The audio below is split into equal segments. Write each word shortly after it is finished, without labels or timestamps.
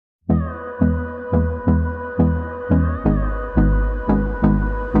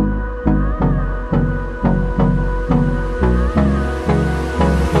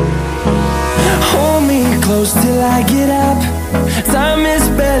close till I get up. Time is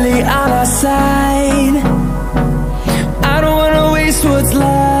barely on our side. I don't wanna waste what's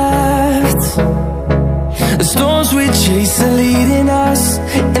left. The storms we chase are leading us,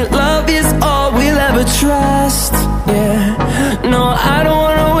 and love is all we'll ever trust. Yeah, no, I don't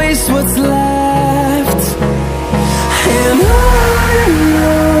wanna waste what's left. And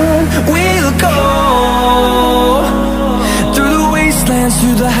on we'll go, through the wastelands,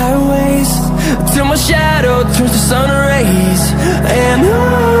 through the highways, till my shadow turns to sun rays. And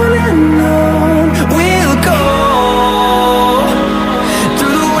on we'll go,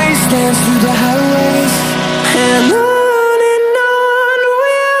 through the wastelands, through the highways, and on we'll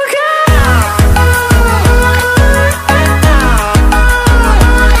go.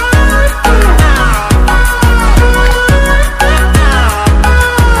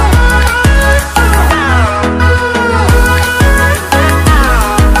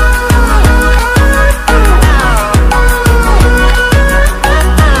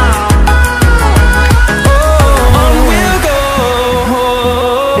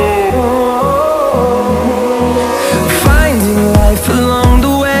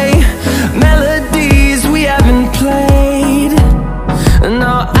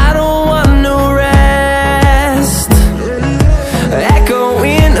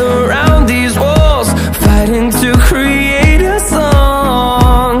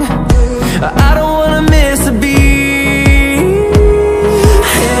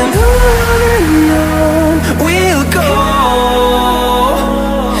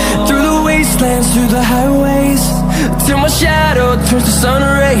 Through the highways, till my shadow turns to sun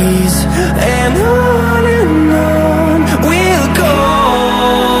rays. And on we'll go,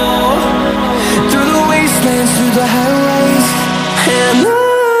 through the wastelands, through the highways, and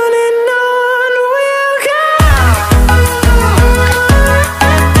on we'll go.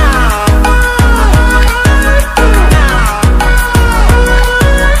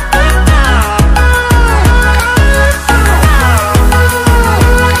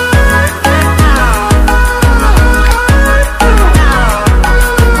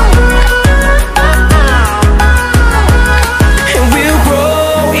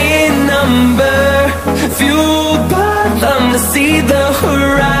 See the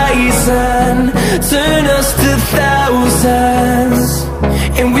horizon, turn us to thousands.